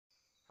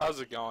How's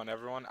it going,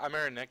 everyone? I'm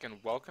ErrorNick, and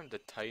welcome to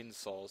Titan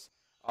Souls.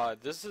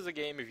 This is a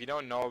game. If you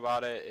don't know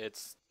about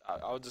it,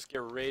 I'll just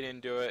get right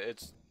into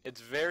it. It's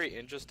very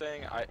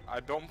interesting. I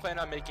don't plan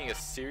on making a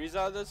series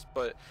out of this,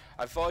 but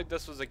I felt like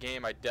this was a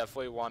game I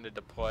definitely wanted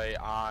to play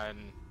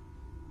on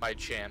my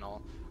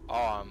channel.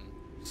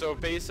 So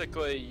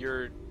basically,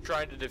 you're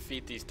trying to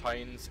defeat these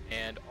Titans,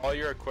 and all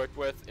you're equipped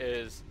with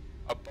is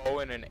a bow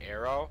and an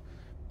arrow.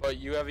 But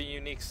you have a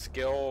unique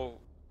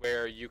skill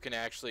where you can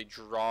actually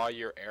draw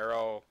your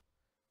arrow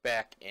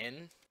back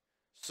in,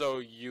 so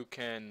you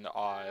can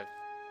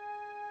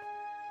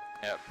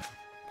yep,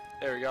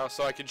 there we go.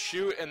 So I can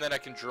shoot and then I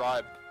can draw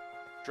it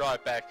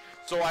back.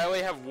 So I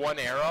only have one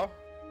arrow,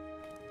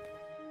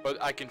 but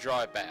I can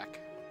draw it back.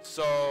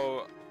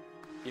 So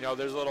you know,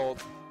 there's little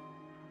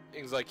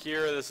things like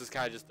here. This is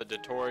kind of just the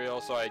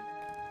tutorial. So I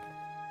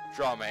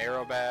draw my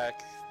arrow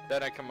back,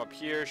 then I come up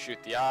here,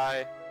 shoot the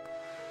eye.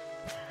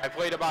 I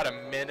played about a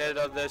minute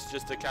of this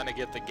just to kind of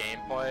get the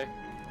gameplay.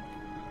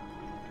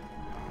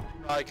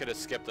 Probably could have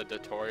skipped the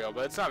tutorial,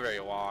 but it's not very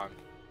long.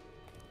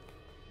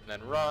 And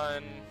then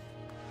run.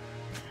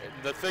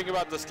 The thing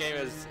about this game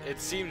is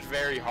it seems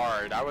very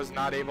hard. I was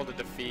not able to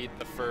defeat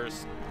the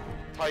first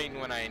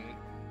Titan when I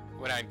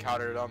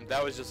encountered them.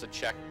 That was just a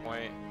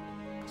checkpoint.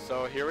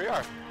 So here we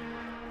are.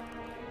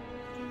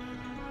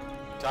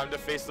 Time to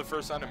face the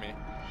first enemy.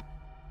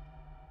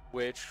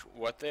 Which,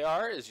 what they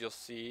are, is you'll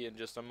see in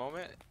just a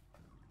moment.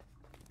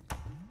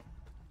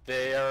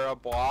 They are a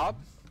blob.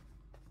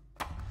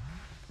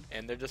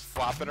 And they're just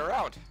flopping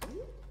around.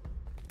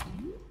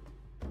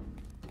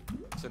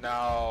 So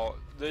now,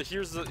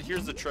 here's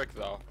the trick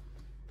though.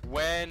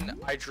 When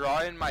I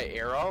draw in my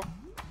arrow,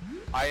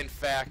 I in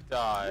fact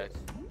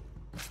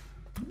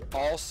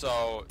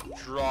also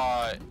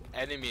draw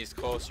enemies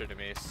closer to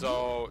me.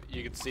 So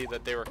you can see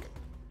that they'll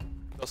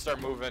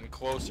start moving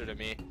closer to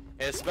me.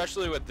 And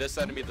especially with this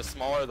enemy, the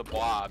smaller the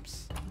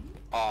blobs,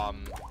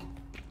 damn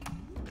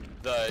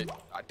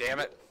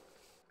it.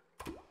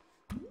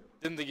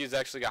 Didn't think he was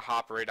actually gonna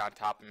hop right on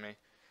top of me.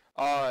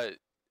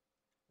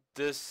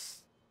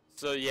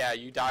 So yeah,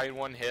 you die in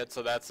one hit,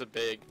 so that's a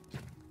big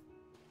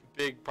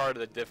part of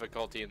the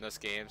difficulty in this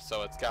game.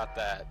 So it's got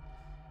that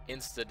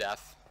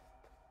insta-death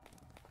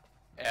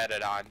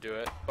added onto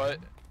it. But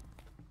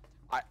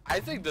I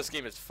think this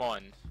game is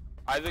fun.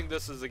 I think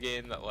this is a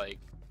game that, like,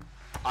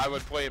 I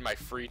would play in my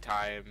free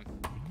time.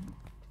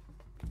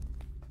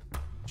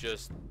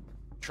 Just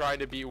trying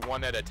to beat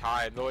one at a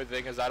time. The only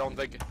thing is I don't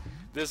think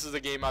this is a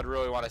game I'd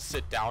really want to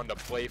sit down to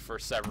play for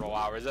several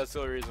hours. That's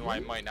the only reason why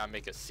I might not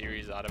make a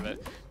series out of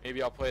it.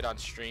 Maybe I'll play it on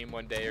stream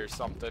one day or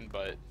something,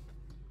 but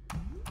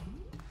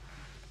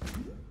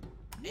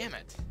damn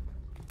it.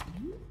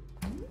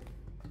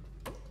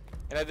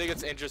 And I think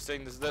it's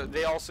interesting that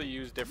they also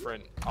use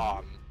different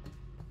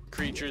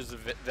creatures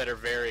that are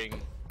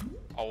varying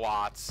a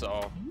lot,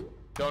 so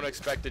don't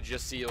expect to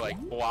just see like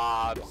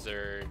blobs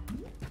or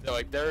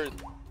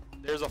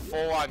there's a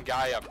full-on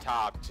guy up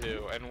top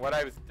too, and what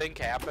I think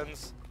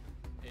happens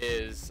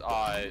is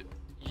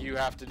you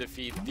have to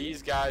defeat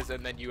these guys,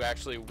 and then you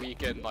actually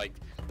weaken like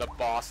the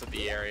boss of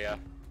the area.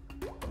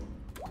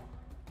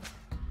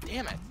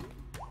 Damn it!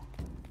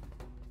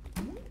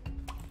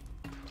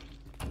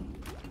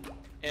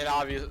 And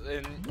obviously,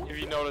 and if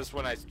you notice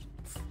when I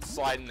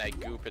slide in that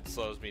goop, it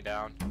slows me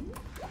down.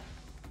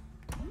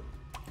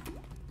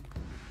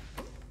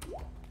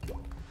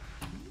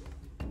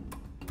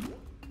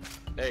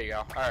 There you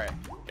go. Alright.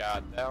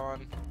 Got that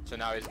one. So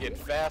now he's getting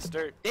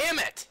faster. Damn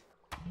it!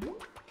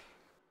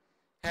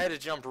 Had to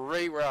jump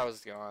right where I was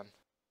going.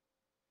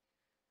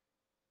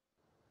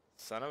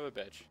 Son of a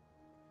bitch.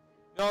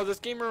 No, this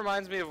game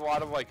reminds me of a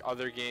lot of like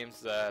other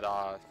games that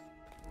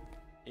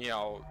you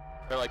know,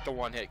 they're like the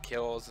one-hit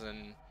kills,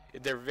 and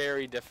they're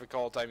very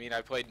difficult. I mean,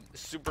 I played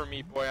Super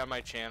Meat Boy on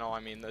my channel.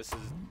 I mean, this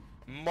is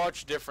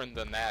much different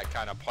than that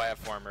kind of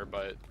platformer,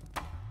 but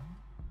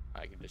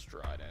I can just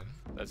draw it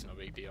in. That's no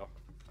big deal.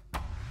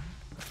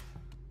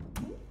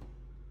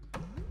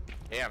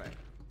 Damn it.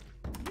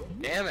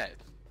 Damn it.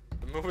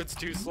 The movement's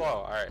too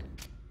slow. Alright.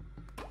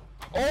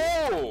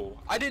 Oh!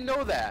 I didn't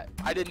know that.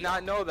 I did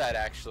not know that,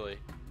 actually.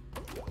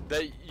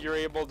 That you're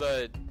able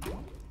to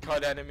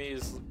cut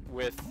enemies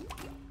with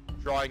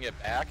drawing it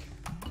back.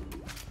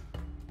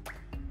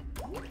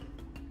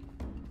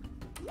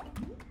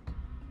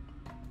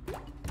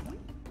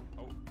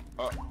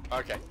 Oh,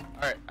 okay.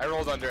 Alright, I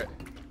rolled under it.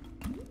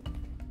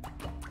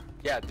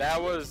 Yeah,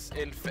 that was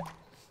in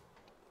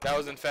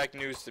fact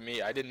news to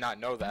me. I did not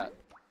know that.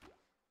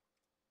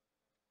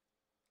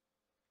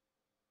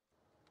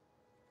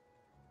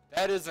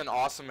 That is an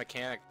awesome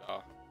mechanic,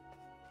 though.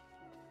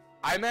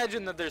 I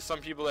imagine that there's some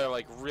people that are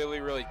like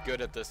really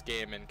good at this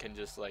game and can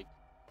just like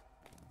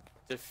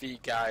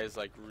defeat guys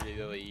like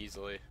really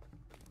easily.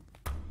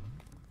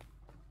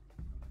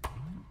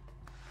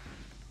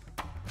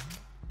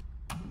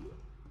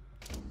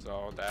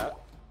 So that.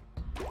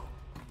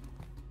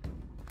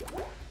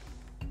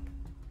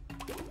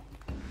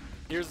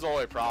 Here's the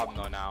only problem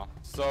though now.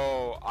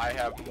 So I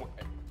have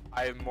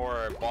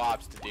more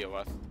blobs to deal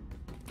with.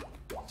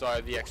 So I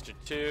have the extra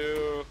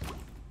 2.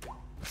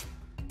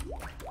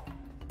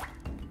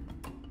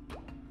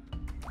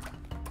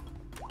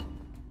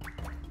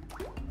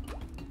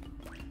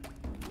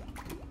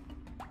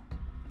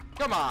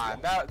 Come on,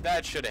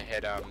 that should have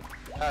hit him.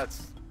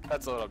 That's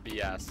a little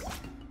BS.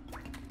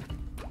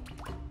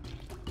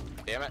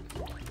 Damn it.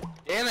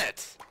 Damn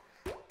it!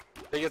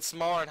 They get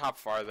smaller and hop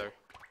farther.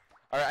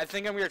 Alright, I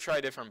think I'm gonna try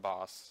a different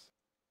boss.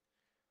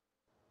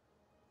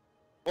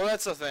 Well,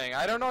 that's the thing.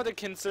 I don't know what to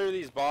consider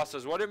these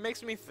bosses. What it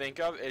makes me think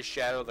of is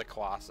Shadow of the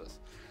Colossus.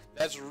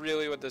 That's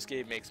really what this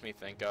game makes me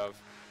think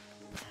of.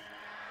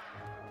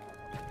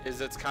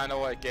 It's kind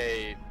of like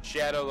a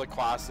Shadow of the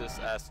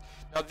Colossus-esque.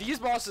 Now, these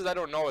bosses I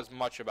don't know as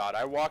much about.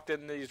 I walked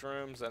in these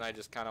rooms and I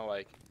just kind of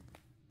like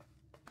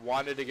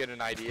wanted to get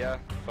an idea,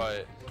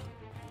 but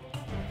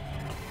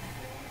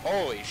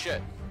holy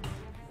shit.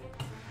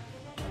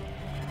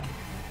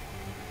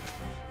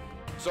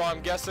 So I'm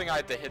guessing I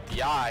had to hit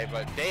the eye,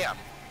 but damn.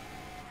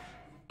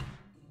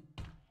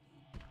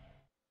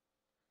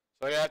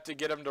 So I have to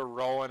get him to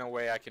roll in a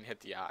way I can hit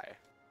the eye.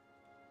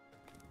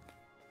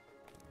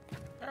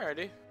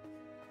 Alrighty.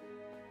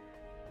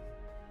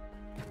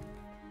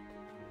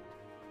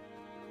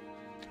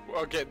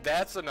 Okay,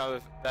 that's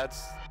a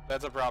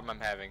problem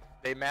I'm having.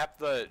 They map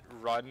the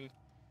run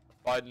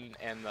button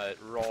and the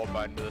roll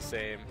button to the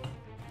same.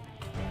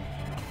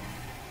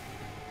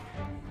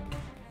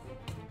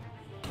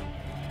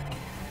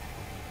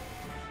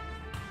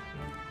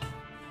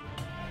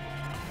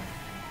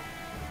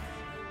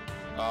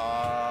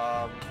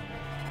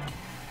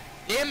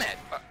 Damn it!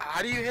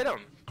 How do you hit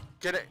him?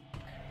 Get it?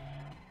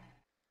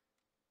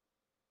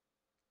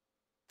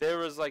 There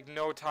was like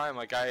no time,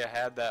 like I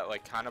had that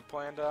like kind of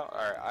planned out.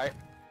 Alright,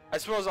 I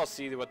suppose I'll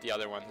see what the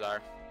other ones are.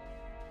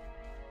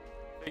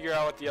 Figure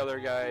out what the other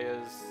guy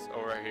is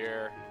over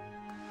here.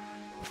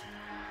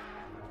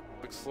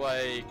 Looks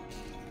like...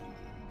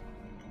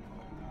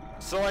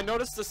 So I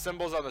noticed the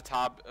symbols on the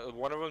top.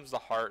 One of them's the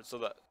heart, so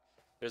that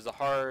there's the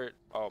heart.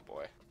 Oh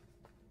boy.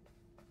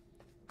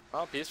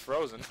 Oh, he's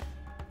frozen.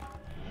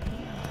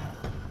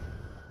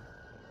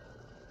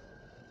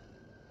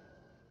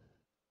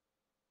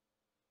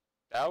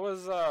 That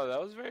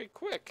was very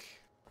quick.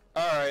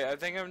 Alright, I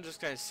think I'm just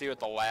gonna see what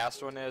the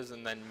last one is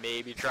and then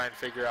maybe try and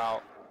figure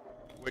out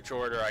which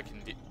order I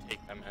can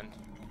take them in.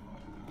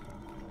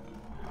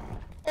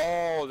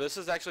 Oh, this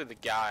is actually the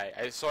guy.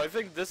 So I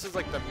think this is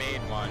like the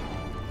main one.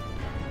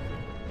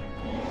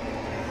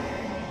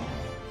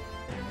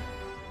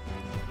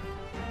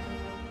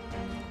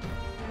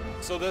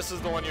 So this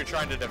is the one you're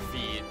trying to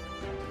defeat.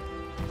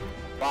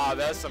 Wow,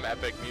 that's some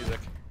epic music.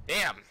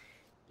 Damn.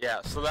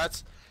 Yeah, so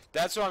that's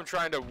what I'm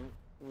trying to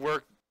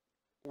work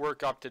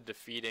up to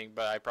defeating,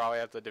 but I probably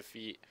have to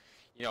defeat,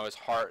 you know, his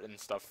heart and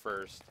stuff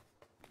first.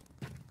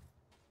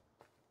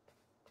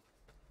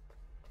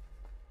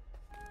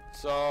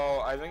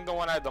 So I think the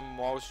one I have the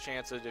most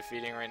chance of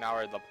defeating right now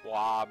are the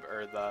blob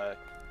or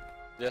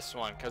this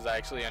one, because I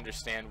actually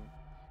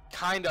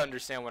kind of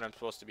understand what I'm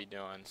supposed to be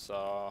doing.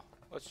 So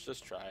let's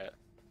just try it.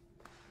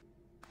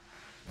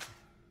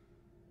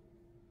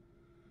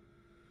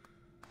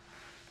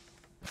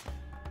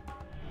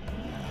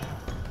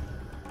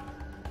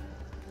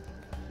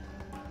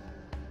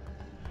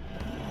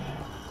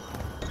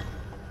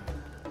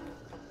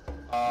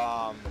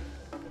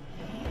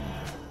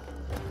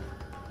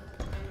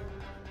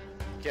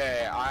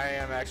 Okay, I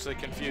am actually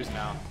confused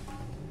now.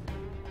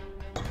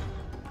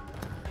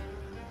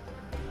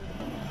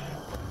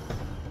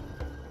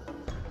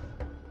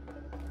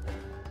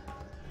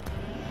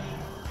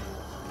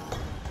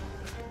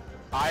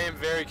 I am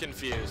very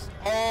confused.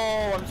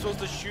 Oh, I'm supposed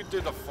to shoot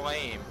through the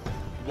flame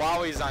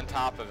while he's on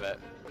top of it.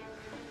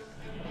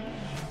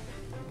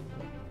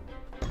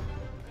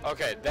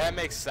 Okay, that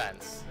makes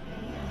sense.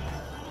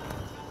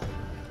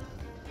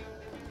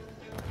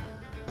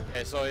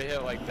 Okay, so he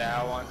hit like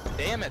that one.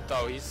 Damn it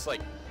though, he's like...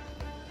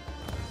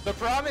 The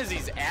problem is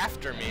he's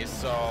after me,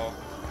 so...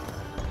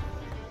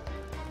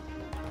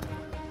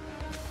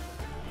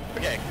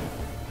 Okay.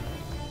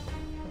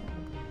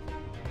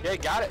 Okay,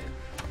 got it.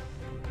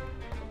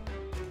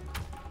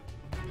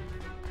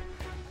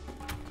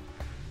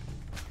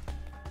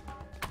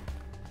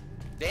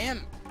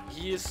 Damn,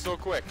 he is so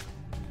quick.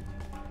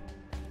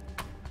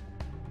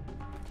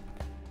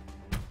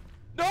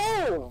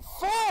 No!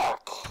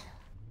 Fuck!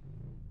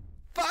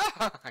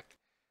 Fuck!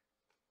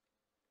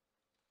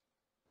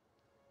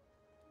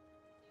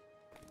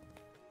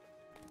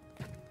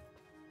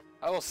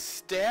 I will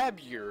stab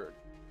your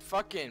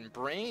fucking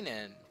brain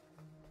in.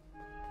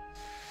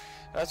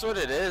 That's what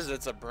it is.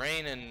 It's a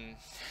brain in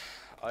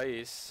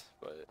ice,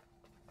 but...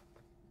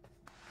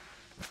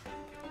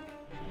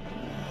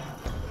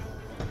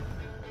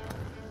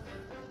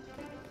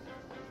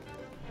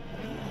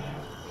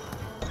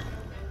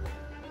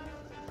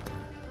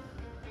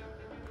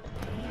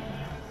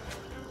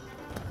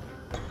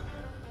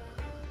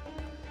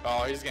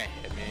 Oh, he's gonna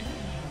hit me.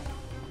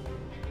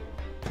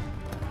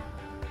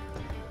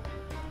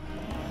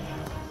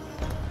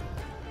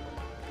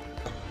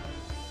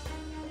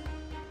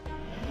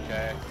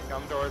 Okay,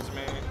 come towards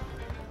me.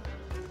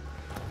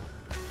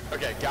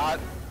 Okay, got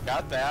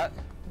that.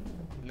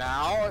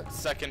 Now,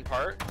 second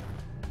part.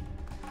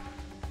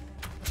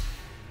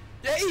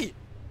 Yay!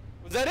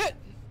 Was that it?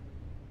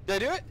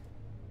 Did I do it?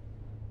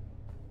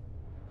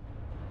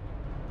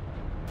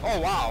 Oh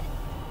wow,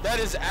 that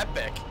is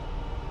epic.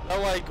 I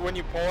like when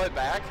you pull it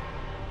back.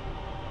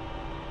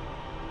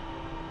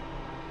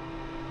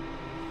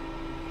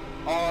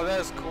 Oh, that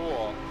is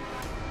cool.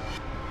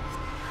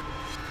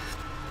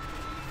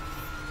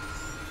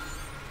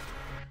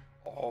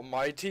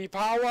 Almighty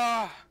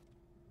power.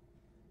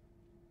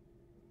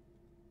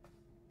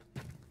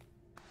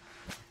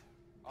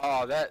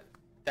 Oh, that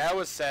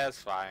was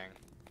satisfying.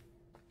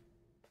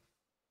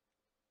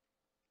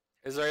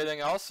 Is there anything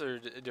else, or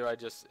do I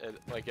just,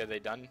 like, are they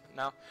done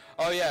now?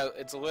 Oh yeah,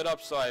 it's lit up,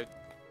 so I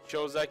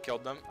chose that,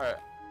 killed them. Alright,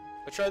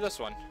 let's try this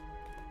one.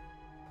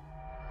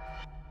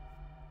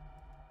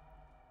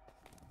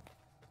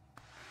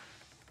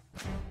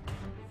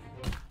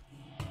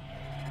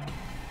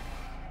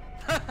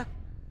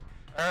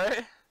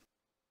 Alright.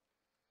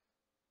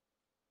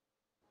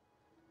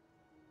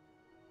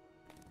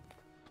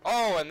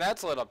 Oh, and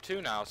that's lit up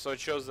too now, so it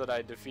shows that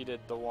I defeated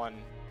the one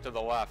to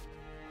the left.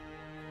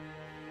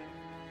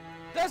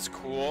 That's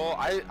cool.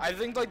 I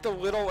think like the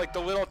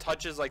little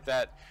touches like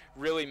that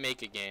really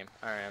make a game.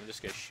 Alright, I'm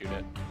just gonna shoot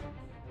it.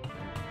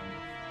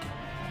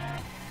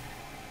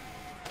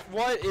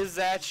 What is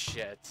that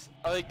shit?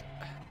 Like,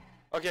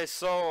 okay,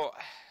 so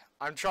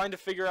I'm trying to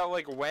figure out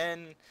like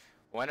when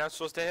I'm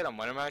supposed to hit him.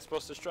 When am I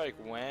supposed to strike?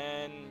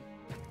 When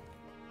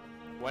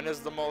is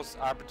the most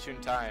opportune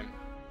time?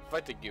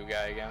 Fight the goo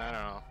guy again. I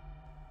don't know.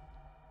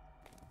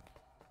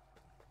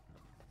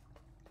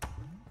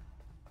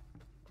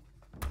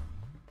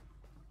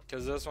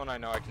 Because this one I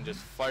know I can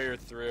just fire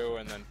through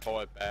and then pull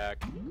it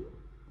back.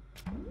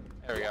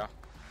 There we go.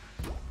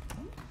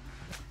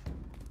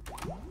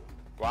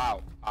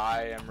 Wow,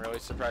 I am really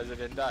surprised I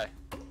didn't die.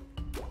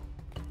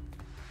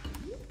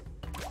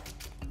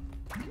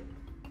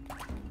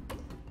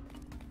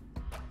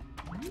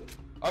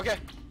 Okay.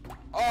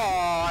 Oh,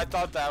 I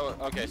thought that was...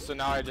 Okay, so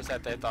now I just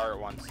have to hit the heart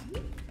once.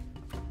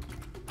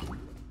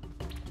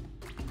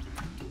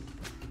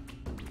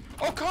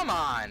 Oh, come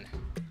on!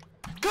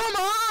 Come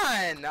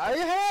on! I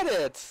had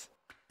it!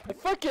 I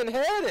fucking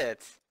had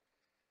it!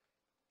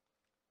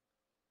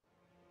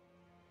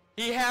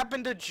 He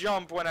happened to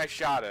jump when I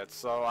shot it,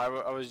 so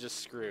I was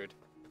just screwed.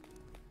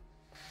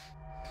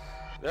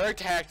 There are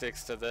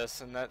tactics to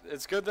this, and that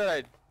it's good that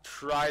I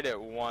tried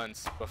it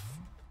once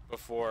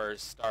before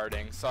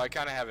starting, so I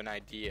kind of have an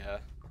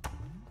idea.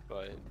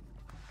 But...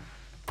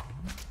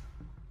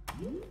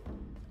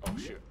 oh,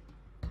 shoot.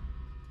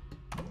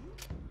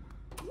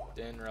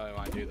 Didn't really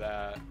want to do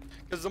that.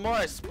 Because the more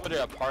I split it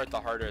apart, the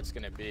harder it's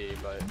going to be,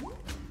 but...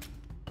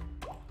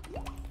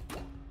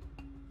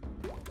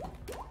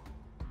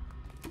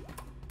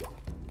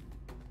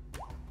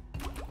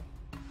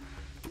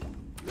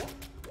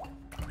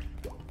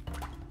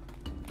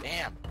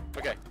 damn!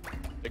 Okay.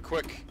 The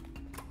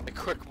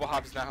quick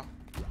blobs now.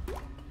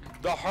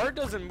 The heart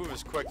doesn't move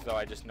as quick, though,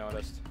 I just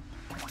noticed.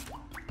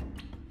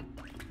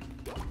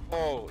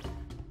 Oh.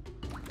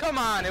 Come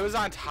on, it was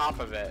on top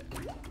of it.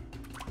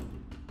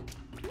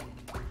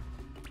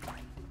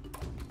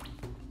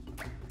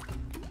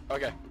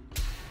 Okay.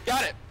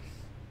 Got it.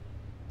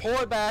 Pull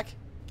it back,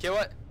 kill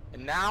it,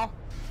 and now...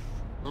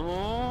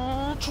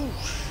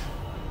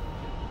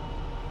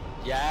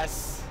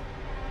 yes.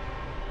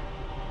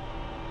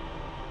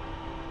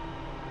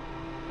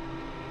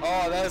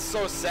 Oh, that is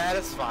so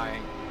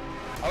satisfying.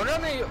 I wonder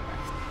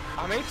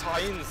how many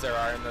Titans there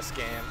are in this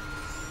game.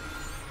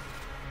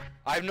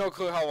 I have no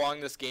clue how long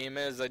this game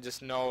is. I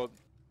just know,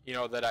 you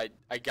know, that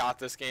I got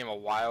this game a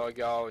while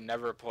ago,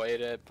 never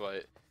played it,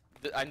 but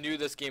I knew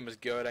this game was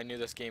good. I knew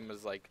this game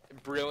was like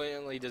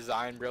brilliantly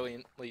designed,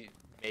 brilliantly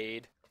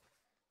made.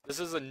 This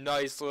is a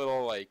nice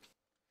little, like,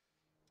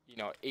 you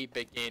know,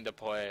 8-bit game to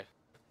play.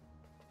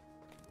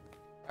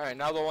 Alright,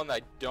 now the one that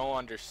I don't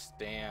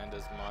understand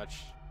as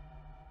much.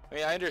 I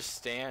mean, I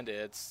understand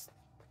it.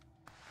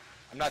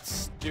 I'm not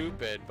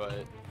stupid,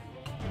 but...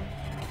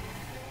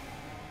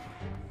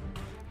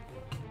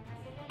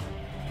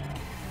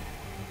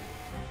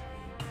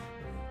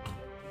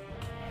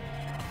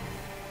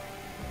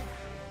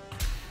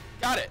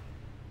 got it!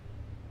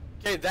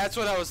 Okay, that's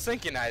what I was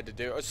thinking I had to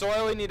do. So I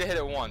only need to hit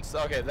it once.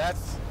 Okay,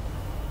 that's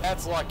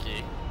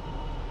lucky.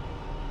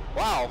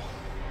 Wow.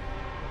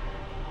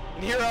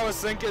 And here I was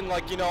thinking,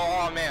 like, you know,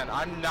 oh man,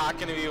 I'm not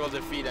going to be able to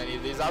defeat any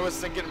of these. I was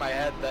thinking in my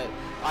head that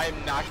I'm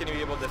not going to be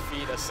able to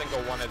defeat a single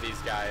one of these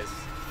guys.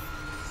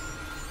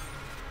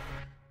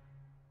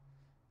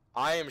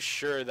 I am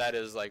sure that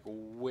is, like,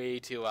 way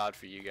too loud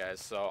for you guys,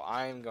 so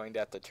I'm going to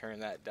have to turn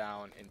that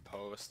down in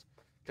post.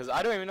 Because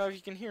I don't even know if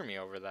you can hear me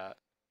over that.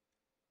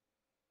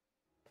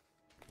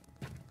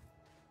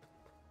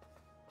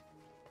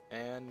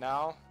 And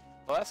now,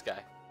 the last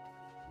guy.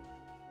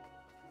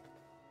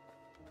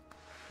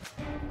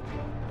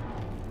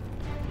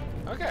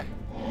 Okay.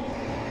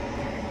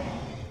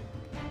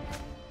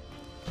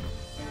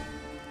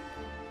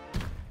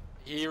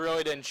 He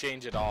really didn't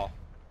change at all.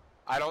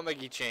 I don't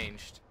think he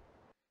changed.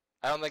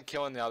 I don't think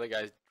killing the other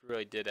guys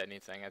really did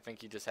anything. I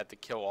think you just had to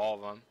kill all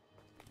of them.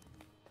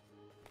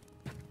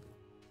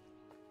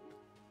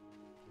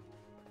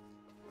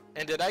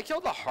 And did I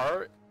kill the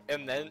heart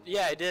and then...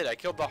 Yeah, I did. I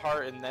killed the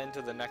heart and then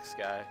to the next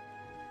guy.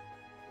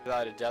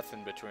 Without a death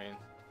in between.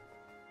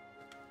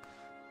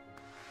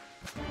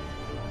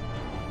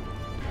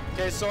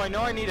 Okay, so I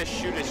know I need to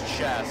shoot his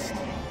chest.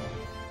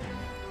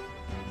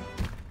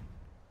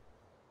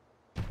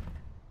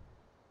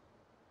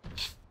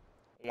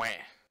 Wah.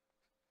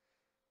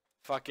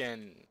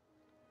 Fucking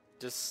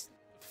just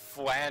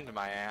flaned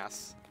my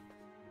ass.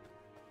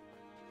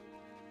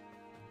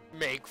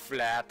 Make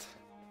flat.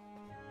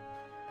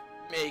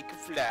 Make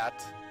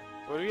flat.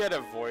 What if he had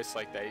a voice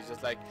like that? He's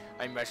just like,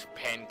 I must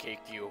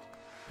pancake you.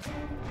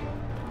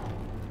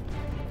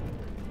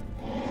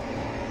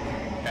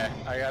 Okay,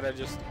 I gotta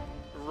just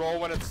roll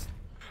when it's...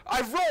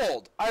 I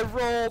rolled! I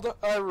rolled!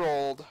 I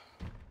rolled.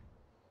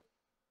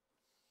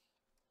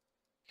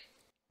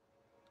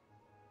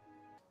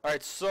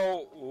 Alright,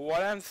 so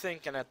what I'm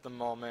thinking at the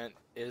moment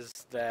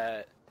is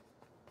that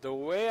the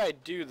way I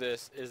do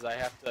this is I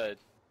have to...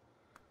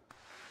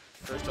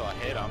 First of all,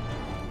 hit him.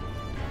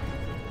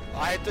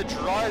 I have to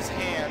draw his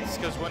hands,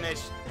 because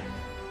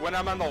when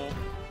I'm on the...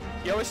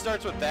 He always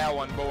starts with that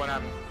one, but when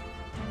I'm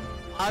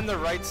on the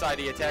right side,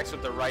 he attacks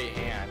with the right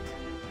hand.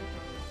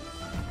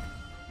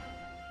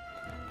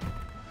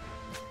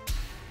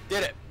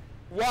 Did it.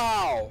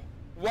 Wow.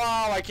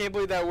 Wow, I can't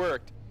believe that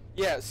worked.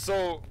 Yeah,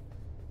 so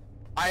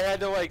I had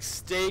to like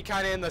stay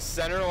kind of in the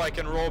center like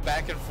and roll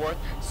back and forth.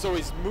 So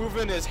he's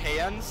moving his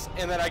hands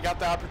and then I got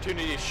the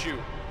opportunity to shoot.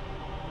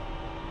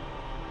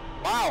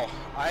 Wow,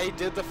 I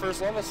did the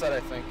first level set, I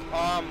think.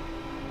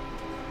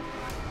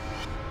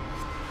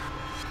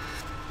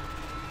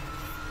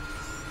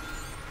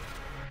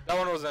 That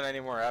one wasn't any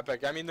more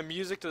epic. I mean, the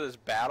music to this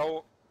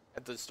battle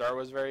at the start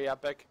was very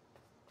epic.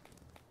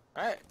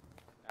 Alright.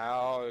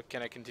 Now,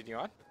 can I continue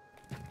on?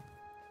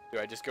 Do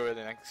I just go to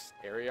the next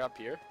area up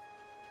here?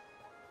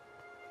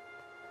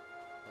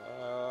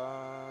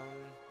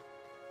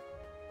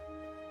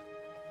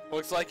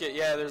 Looks like it.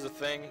 Yeah, there's a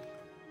thing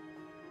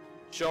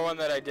showing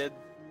that I did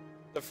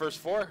the first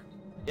 4.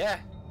 Yeah.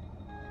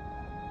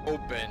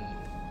 Open.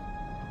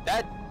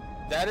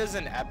 That is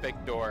an epic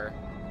door.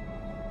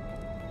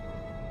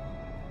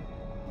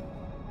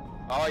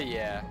 Oh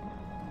yeah.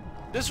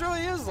 This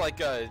really is like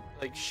a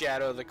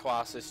Shadow of the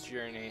Colossus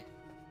journey.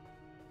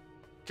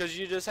 Cause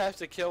you just have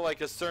to kill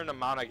like a certain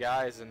amount of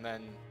guys and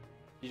then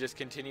you just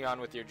continue on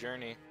with your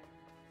journey.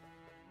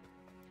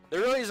 There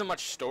really isn't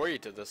much story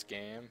to this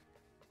game.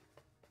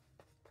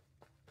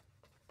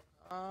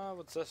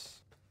 What's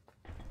this?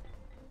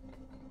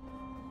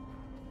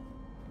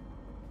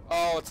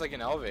 Oh, it's like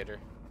an elevator.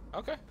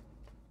 Okay.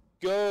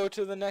 Go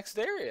to the next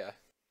area.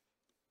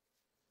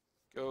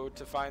 Go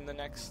to find the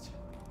next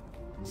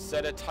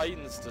set of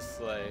titans to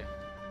slay.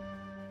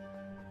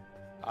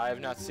 I have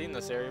not seen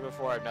this area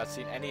before. I've not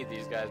seen any of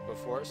these guys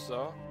before,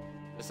 so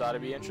this ought to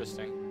be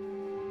interesting.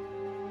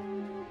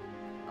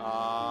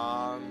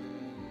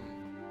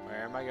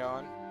 Where am I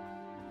going?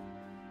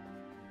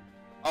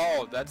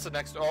 Oh, that's the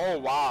next. Oh,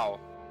 wow.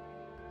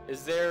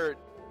 Is there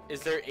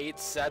 8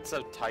 sets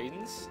of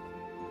titans?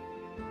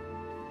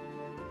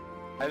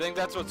 I think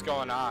that's what's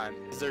going on.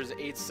 Is there's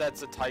 8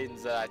 sets of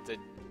titans that I have to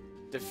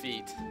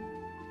defeat.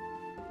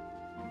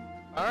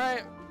 All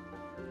right.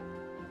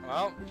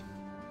 Well,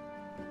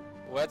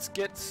 let's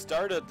get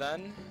started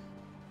then.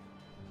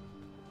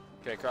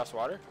 Okay, cross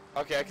water.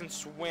 Okay, I can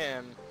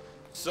swim.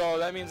 So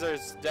that means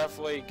there's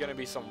definitely gonna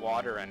be some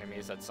water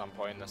enemies at some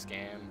point in this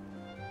game.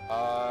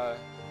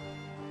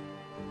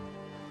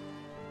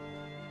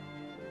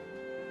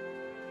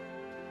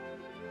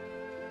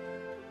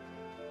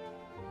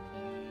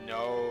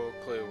 No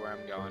clue where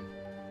I'm going.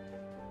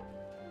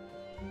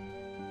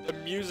 The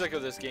music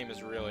of this game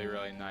is really,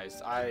 really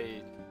nice.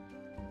 I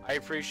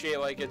appreciate,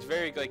 like, it's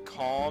very like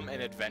calm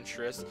and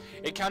adventurous.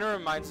 It kind of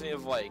reminds me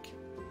of like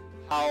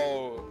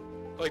how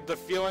like the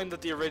feeling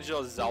that the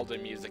original Zelda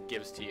music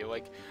gives to you.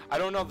 Like, I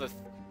don't know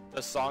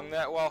the song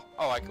that well.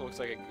 Oh, it looks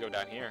like I can go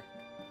down here.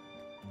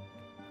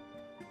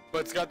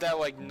 But it's got that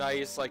like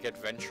nice like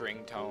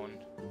adventuring tone.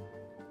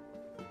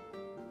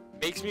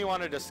 Makes me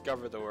want to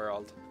discover the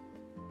world.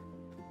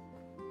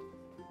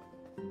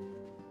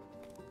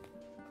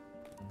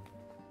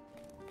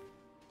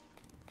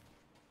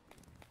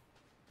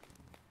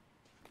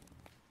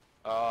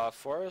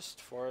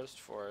 Forest.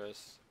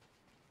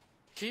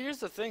 Here's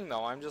the thing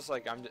though, I'm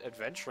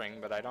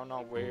adventuring, but I don't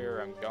know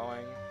where I'm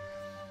going.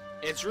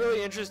 It's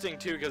really interesting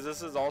too, because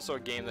this is also a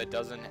game that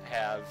doesn't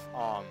have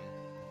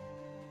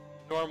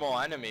normal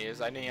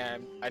enemies. I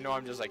know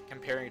I'm just like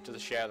comparing it to the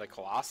Shadow of the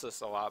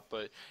Colossus a lot,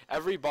 but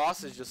every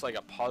boss is just like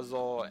a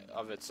puzzle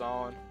of its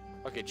own.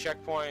 Okay,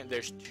 checkpoint,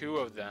 there's 2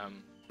 of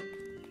them.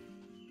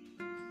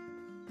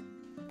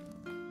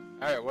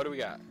 Alright, what do we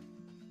got?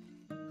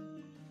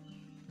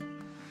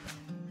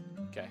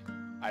 Okay,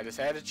 I just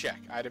had to check.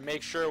 I had to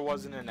make sure it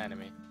wasn't an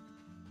enemy.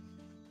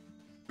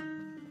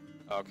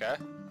 Okay.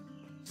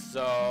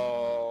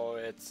 So,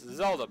 it's a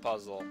Zelda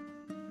puzzle.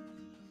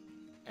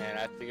 And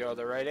I have to go to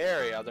the right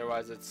area,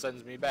 otherwise it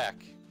sends me back.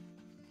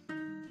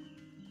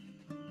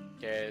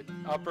 Okay,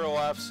 upper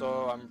left,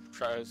 so I'm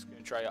just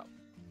gonna try up.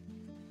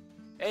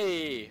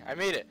 Hey, I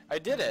made it. I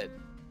did it.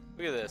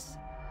 Look at this.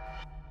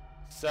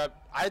 Except,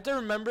 I have to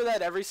remember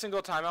that every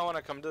single time I want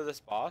to come to this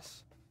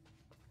boss.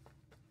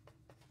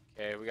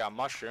 Okay, we got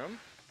mushroom.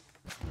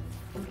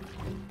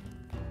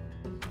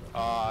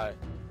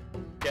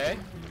 Okay.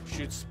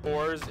 Shoot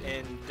spores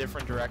in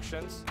different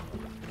directions.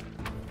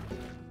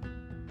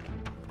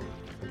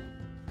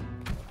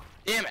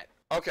 Damn it.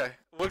 Okay.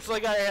 Looks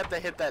like I have to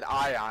hit that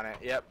eye on it.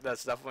 Yep,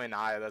 that's definitely an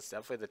eye. That's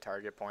definitely the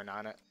target point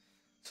on it.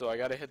 So I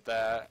gotta hit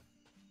that.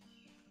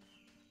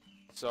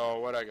 So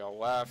where'd I go?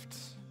 Left.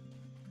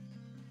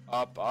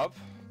 Up, up.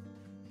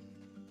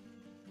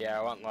 Yeah,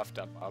 I went left,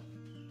 up, up.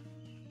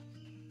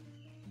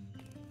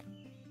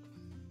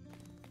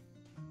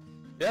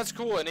 That's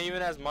cool, and it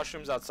even has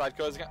mushrooms outside,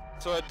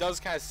 so it does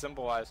kind of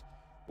symbolize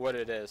what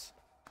it is.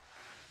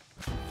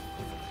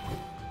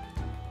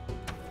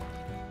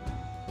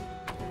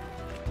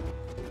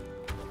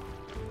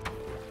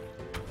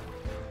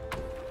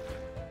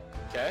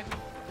 Okay.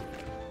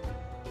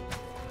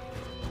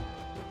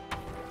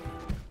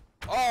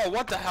 Oh,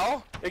 what the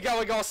hell? It got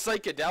like all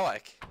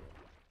psychedelic.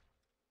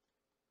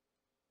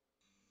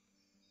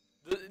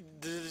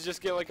 Did it just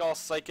get like all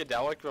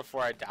psychedelic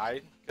before I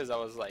died? Because I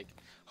was like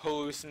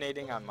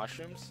hallucinating on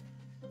mushrooms.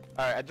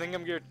 Alright, I think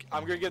I'm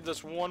gonna give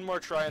this one more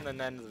try and then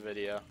end the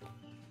video.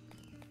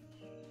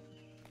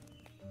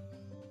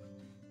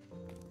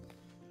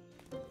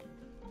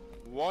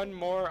 One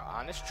more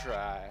honest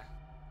try.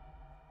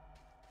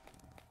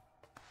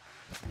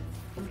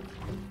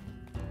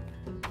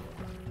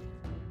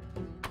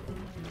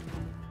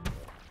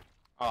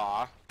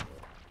 Aw.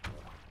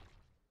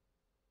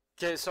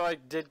 Okay, so I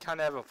did kind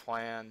of have a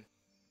plan.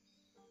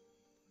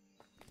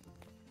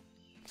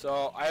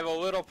 So I have a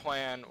little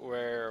plan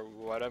where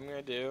what I'm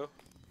gonna do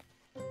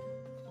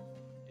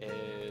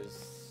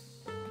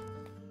is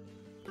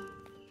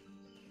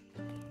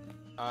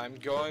I'm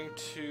going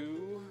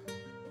to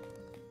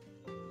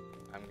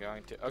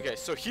okay,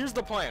 so here's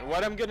the plan.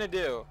 What I'm gonna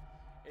do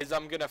is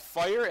I'm gonna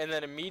fire and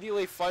then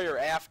immediately fire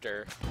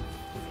after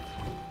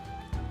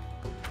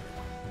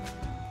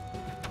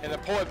and then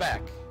pull it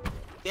back.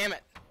 Damn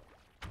it.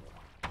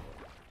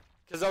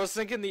 Because I was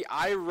thinking the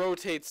eye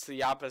rotates to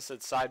the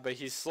opposite side, but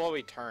he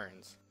slowly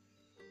turns.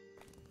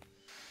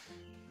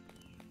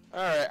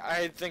 Alright,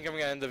 I think I'm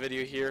going to end the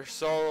video here.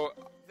 So,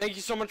 thank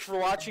you so much for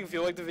watching. If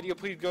you liked the video,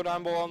 please go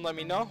down below and let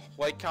me know.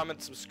 Like,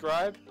 comment,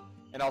 subscribe,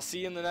 and I'll see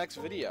you in the next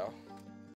video.